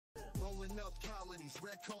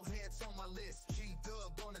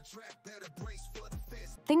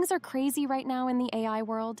Things are crazy right now in the AI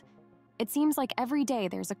world. It seems like every day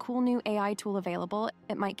there's a cool new AI tool available.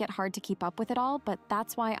 It might get hard to keep up with it all, but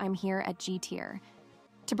that's why I'm here at G Tier,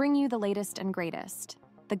 to bring you the latest and greatest,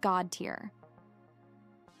 the God Tier.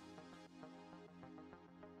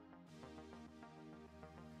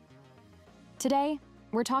 Today,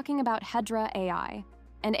 we're talking about Hedra AI,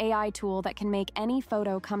 an AI tool that can make any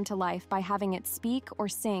photo come to life by having it speak or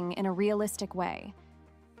sing in a realistic way.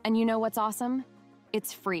 And you know what's awesome?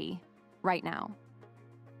 It's free, right now.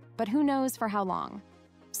 But who knows for how long?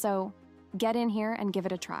 So, get in here and give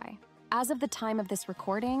it a try. As of the time of this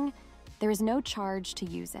recording, there is no charge to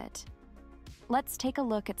use it. Let's take a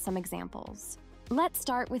look at some examples. Let's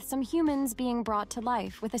start with some humans being brought to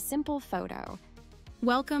life with a simple photo.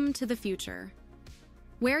 Welcome to the future,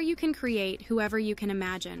 where you can create whoever you can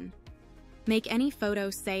imagine. Make any photo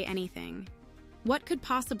say anything. What could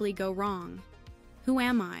possibly go wrong? Who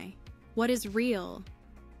am I? What is real?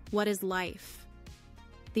 What is life?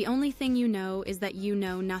 The only thing you know is that you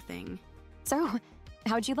know nothing. So,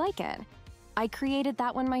 how'd you like it? I created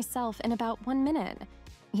that one myself in about 1 minute.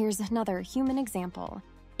 Here's another human example.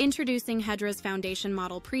 Introducing Hedra's foundation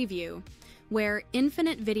model preview, where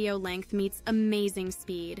infinite video length meets amazing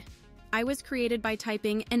speed. I was created by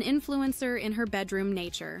typing an influencer in her bedroom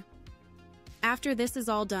nature. After this is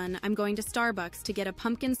all done, I'm going to Starbucks to get a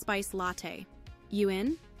pumpkin spice latte. You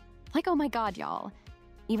in? Like, oh my God, y'all.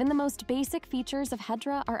 Even the most basic features of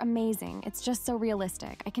Hedra are amazing. It's just so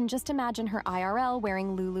realistic. I can just imagine her IRL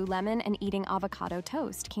wearing Lululemon and eating avocado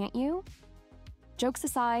toast, can't you? Jokes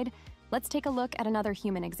aside, let's take a look at another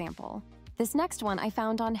human example. This next one I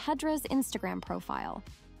found on Hedra's Instagram profile.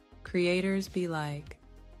 Creators be like,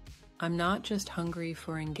 I'm not just hungry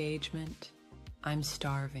for engagement, I'm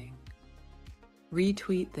starving.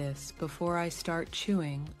 Retweet this before I start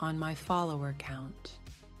chewing on my follower count.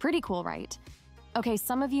 Pretty cool, right? Okay,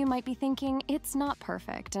 some of you might be thinking it's not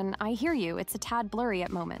perfect, and I hear you, it's a tad blurry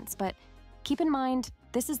at moments, but keep in mind,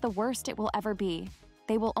 this is the worst it will ever be.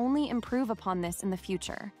 They will only improve upon this in the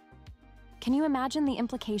future. Can you imagine the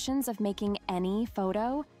implications of making any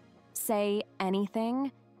photo say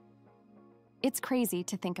anything? It's crazy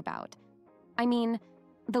to think about. I mean,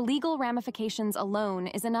 the legal ramifications alone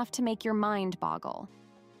is enough to make your mind boggle.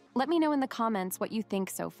 Let me know in the comments what you think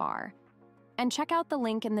so far. And check out the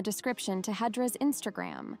link in the description to Hedra's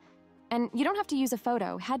Instagram. And you don't have to use a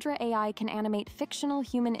photo. Hedra AI can animate fictional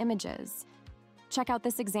human images. Check out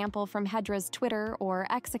this example from Hedra's Twitter or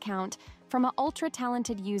X account from an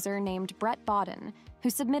ultra-talented user named Brett Bodden, who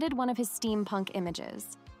submitted one of his steampunk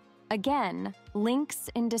images. Again, links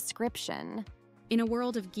in description. In a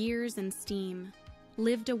world of gears and steam,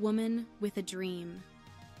 lived a woman with a dream.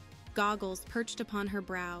 Goggles perched upon her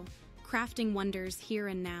brow, crafting wonders here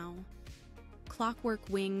and now. Clockwork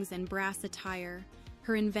wings and brass attire,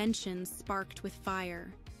 her inventions sparked with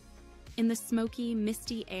fire. In the smoky,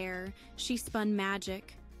 misty air, she spun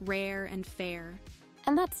magic, rare and fair.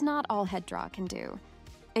 And that's not all Hedra can do.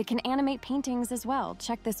 It can animate paintings as well.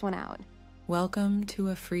 Check this one out. Welcome to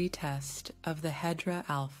a free test of the Hedra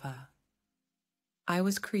Alpha. I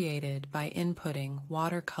was created by inputting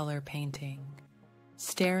watercolor painting,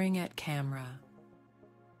 staring at camera.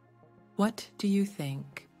 What do you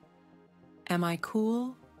think? Am I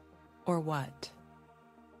cool or what?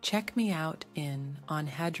 Check me out on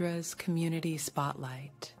Hedra's Community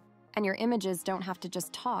Spotlight. And your images don't have to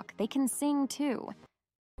just talk, they can sing too.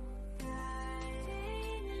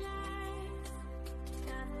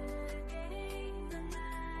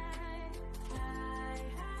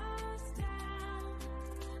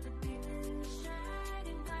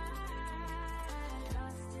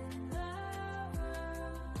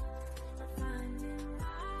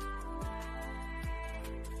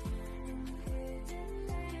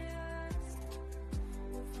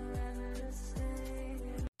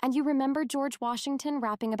 And you remember George Washington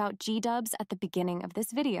rapping about G-dubs at the beginning of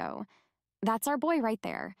this video. That's our boy right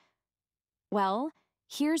there. Well,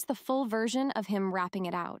 here's the full version of him rapping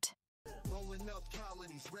it out. Rolling up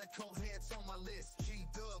colonies, red coat hats on my list.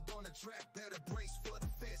 G-dub on the track, better brace for the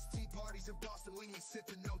fist. Tea parties in Boston, we ain't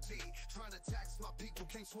sipping no tea. Trying to tax my people,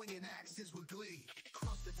 came swinging axes with glee.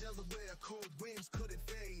 Cross the Delaware, cold winds couldn't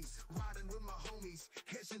phase. Riding with my homies,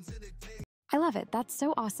 Hessians in the day. I love it, that's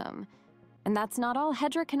so awesome. And that's not all,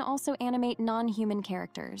 Hedra can also animate non-human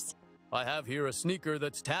characters. I have here a sneaker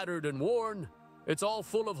that's tattered and worn. It's all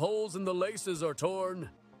full of holes and the laces are torn.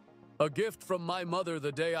 A gift from my mother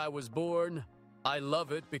the day I was born. I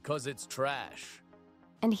love it because it's trash.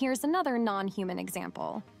 And here's another non-human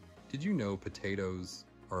example. Did you know potatoes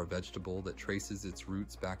are a vegetable that traces its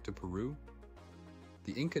roots back to Peru.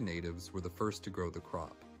 The Inca natives were the first to grow the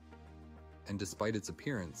crop. And despite its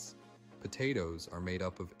appearance, potatoes are made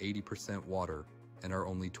up of 80% water and are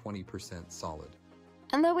only 20% solid.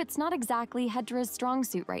 And though it's not exactly Hedra's strong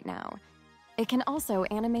suit right now, it can also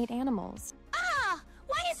animate animals. Ah!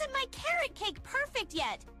 Why isn't my carrot cake perfect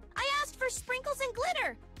yet? I asked for sprinkles and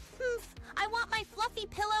glitter. I want my fluffy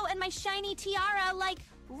pillow and my shiny tiara, like,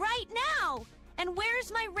 right now. And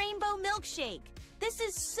where's my rainbow milkshake? This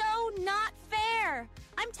is so not fair.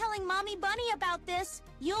 I'm telling Mommy Bunny about this.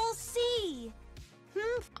 You'll see.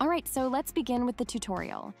 All right, so let's begin with the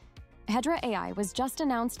tutorial. Hedra AI was just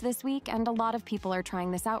announced this week, and a lot of people are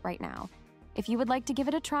trying this out right now. If you would like to give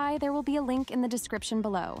it a try, there will be a link in the description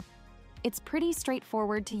below. It's pretty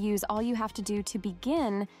straightforward to use. All you have to do to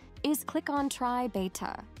begin is click on Try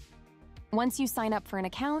Beta. Once you sign up for an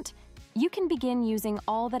account, you can begin using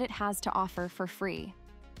all that it has to offer for free.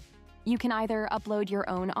 You can either upload your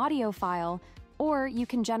own audio file, or you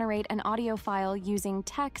can generate an audio file using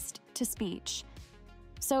text-to-speech.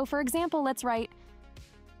 So for example, let's write,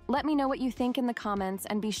 "Let me know what you think in the comments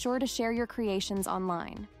and be sure to share your creations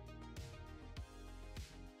online."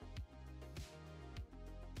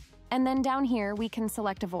 And then down here, we can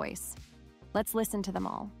select a voice. Let's listen to them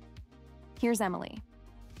all. Here's Emily.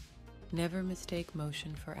 Never mistake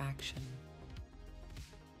motion for action.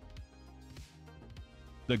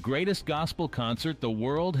 The greatest gospel concert the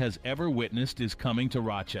world has ever witnessed is coming to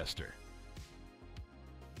Rochester.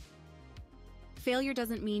 Failure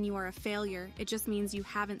doesn't mean you are a failure, it just means you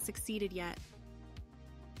haven't succeeded yet.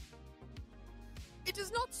 It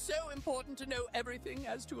is not so important to know everything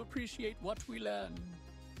as to appreciate what we learn.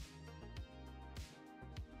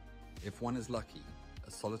 If one is lucky, a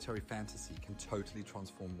solitary fantasy can totally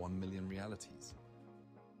transform 1 million realities.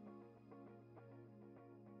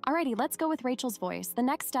 Alrighty, let's go with Rachel's voice. The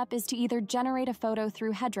next step is to either generate a photo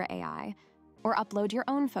through Hedra AI or upload your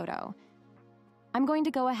own photo. I'm going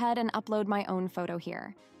to go ahead and upload my own photo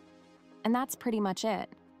here. And that's pretty much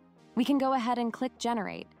it. We can go ahead and click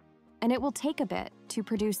Generate, and it will take a bit to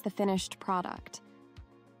produce the finished product.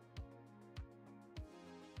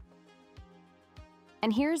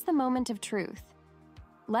 And here's the moment of truth.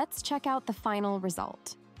 Let's check out the final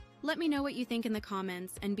result. Let me know what you think in the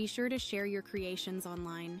comments, and be sure to share your creations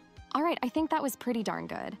online. All right, I think that was pretty darn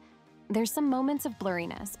good. There's some moments of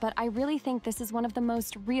blurriness, but I really think this is one of the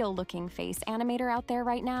most real-looking face animator out there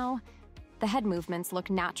right now. The head movements look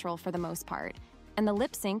natural for the most part, and the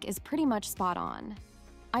lip sync is pretty much spot on.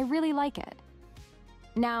 I really like it.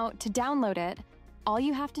 Now, to download it, all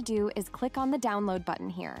you have to do is click on the download button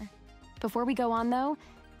here. Before we go on though,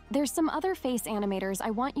 there's some other face animators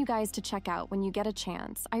I want you guys to check out when you get a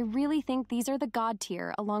chance. I really think these are the god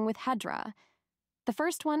tier along with Hedra. The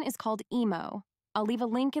first one is called EMO. I'll leave a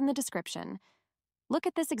link in the description. Look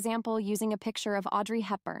at this example using a picture of Audrey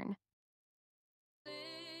Hepburn.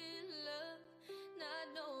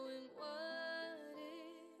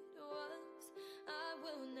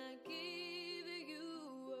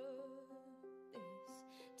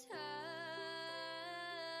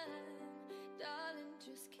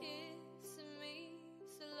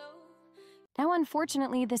 Now,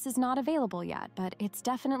 unfortunately, this is not available yet, but it's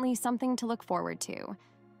definitely something to look forward to.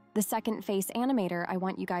 The second face animator I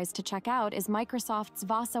want you guys to check out is Microsoft's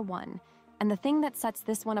Vasa 1, and the thing that sets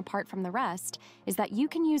this one apart from the rest is that you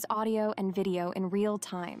can use audio and video in real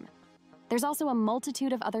time. There's also a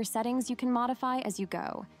multitude of other settings you can modify as you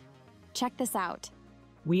go. Check this out.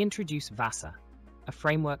 We introduce Vasa, a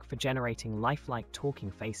framework for generating lifelike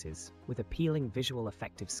talking faces with appealing visual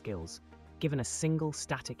effective skills, given a single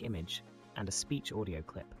static image and a speech audio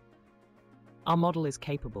clip. Our model is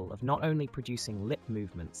capable of not only producing lip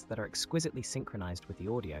movements that are exquisitely synchronized with the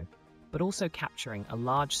audio, but also capturing a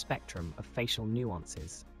large spectrum of facial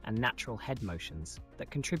nuances and natural head motions that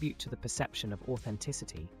contribute to the perception of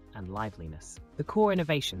authenticity and liveliness. The core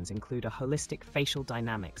innovations include a holistic facial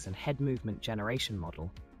dynamics and head movement generation model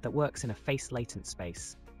that works in a face latent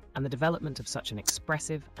space, and the development of such an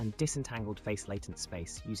expressive and disentangled face latent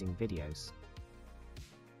space using videos.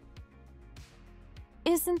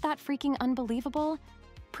 Isn't that freaking unbelievable?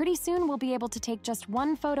 Pretty soon we'll be able to take just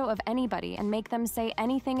one photo of anybody and make them say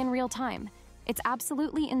anything in real time. It's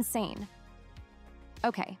absolutely insane.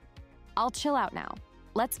 Okay, I'll chill out now.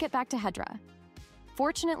 Let's get back to Hedra.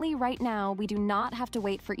 Fortunately, right now, we do not have to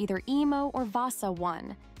wait for either EMO or Vasa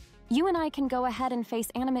 1. You and I can go ahead and face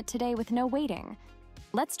animate today with no waiting.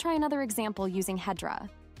 Let's try another example using Hedra.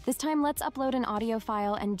 This time, let's upload an audio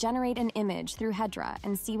file and generate an image through Hedra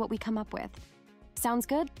and see what we come up with. Sounds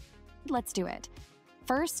good? Let's do it.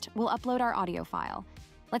 First, we'll upload our audio file.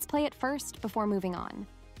 Let's play it first before moving on.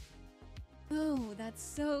 Oh, that's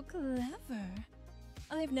so clever.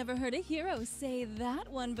 I've never heard a hero say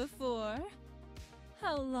that one before.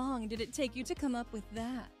 How long did it take you to come up with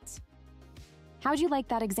that? How'd you like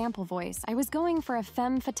that example voice? I was going for a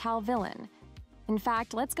femme fatale villain. In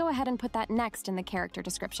fact, let's go ahead and put that next in the character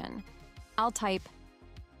description. I'll type,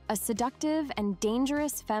 a seductive and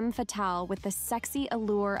dangerous femme fatale with the sexy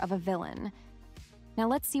allure of a villain. Now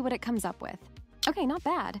let's see what it comes up with. Okay, not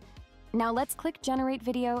bad. Now let's click Generate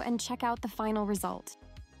Video and check out the final result.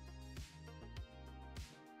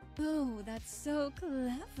 Oh, that's so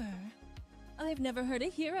clever. I've never heard a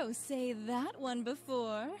hero say that one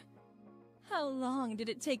before. How long did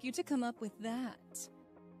it take you to come up with that?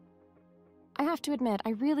 I have to admit, I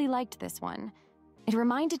really liked this one. It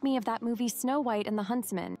reminded me of that movie Snow White and the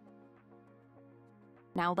Huntsman.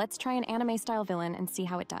 Now let's try an anime-style villain and see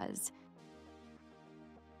how it does.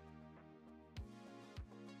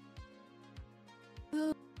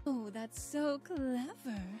 Oh, that's so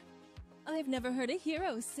clever. I've never heard a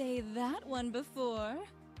hero say that one before.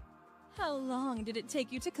 How long did it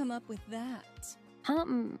take you to come up with that?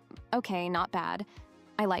 Okay, not bad.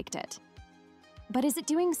 I liked it. But is it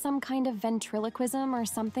doing some kind of ventriloquism or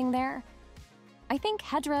something there? I think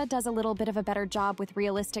Hedra does a little bit of a better job with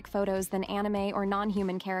realistic photos than anime or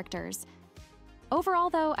non-human characters. Overall,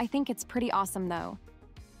 though, I think it's pretty awesome, though.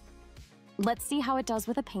 Let's see how it does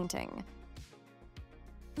with a painting.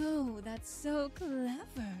 Oh, that's so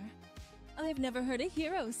clever. I've never heard a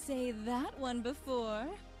hero say that one before.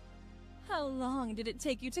 How long did it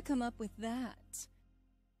take you to come up with that?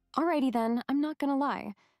 Alrighty then, I'm not gonna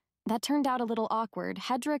lie. That turned out a little awkward.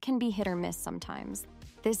 Hedra can be hit or miss sometimes.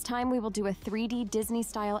 This time we will do a 3D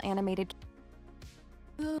Disney-style animated...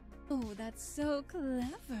 Oh, that's so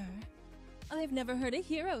clever. I've never heard a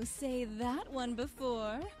hero say that one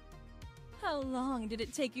before. How long did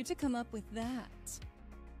it take you to come up with that?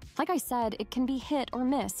 Like I said, it can be hit or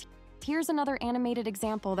miss. Here's another animated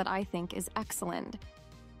example that I think is excellent.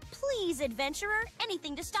 Please, adventurer,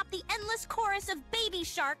 anything to stop the endless chorus of baby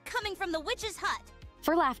shark coming from the witch's hut.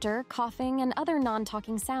 For laughter, coughing, and other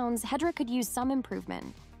non-talking sounds, Hedra could use some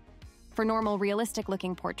improvement. For normal,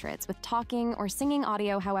 realistic-looking portraits with talking or singing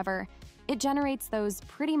audio, however, it generates those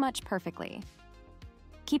pretty much perfectly.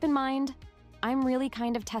 Keep in mind, I'm really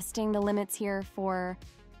kind of testing the limits here for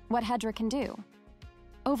what Hedra can do.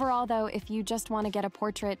 Overall, though, if you just want to get a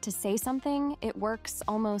portrait to say something, it works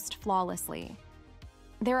almost flawlessly.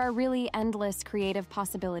 There are really endless creative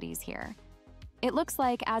possibilities here. It looks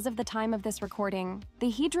like, as of the time of this recording,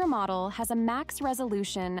 the Hedra model has a max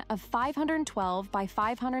resolution of 512 by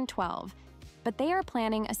 512, but they are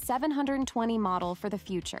planning a 720 model for the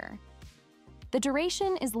future. The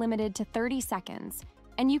duration is limited to 30 seconds,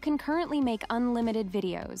 and you can currently make unlimited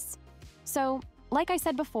videos. So, like I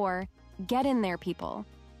said before, get in there, people,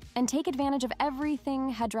 and take advantage of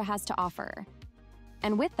everything Hedra has to offer.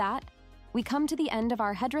 And with that, we come to the end of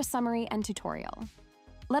our Hedra summary and tutorial.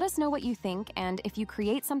 Let us know what you think, and if you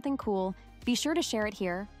create something cool, be sure to share it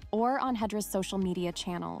here or on Hedra's social media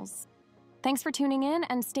channels. Thanks for tuning in,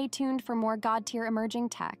 and stay tuned for more God-tier emerging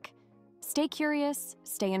tech. Stay curious,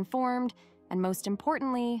 stay informed, and most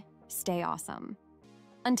importantly, stay awesome.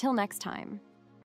 Until next time.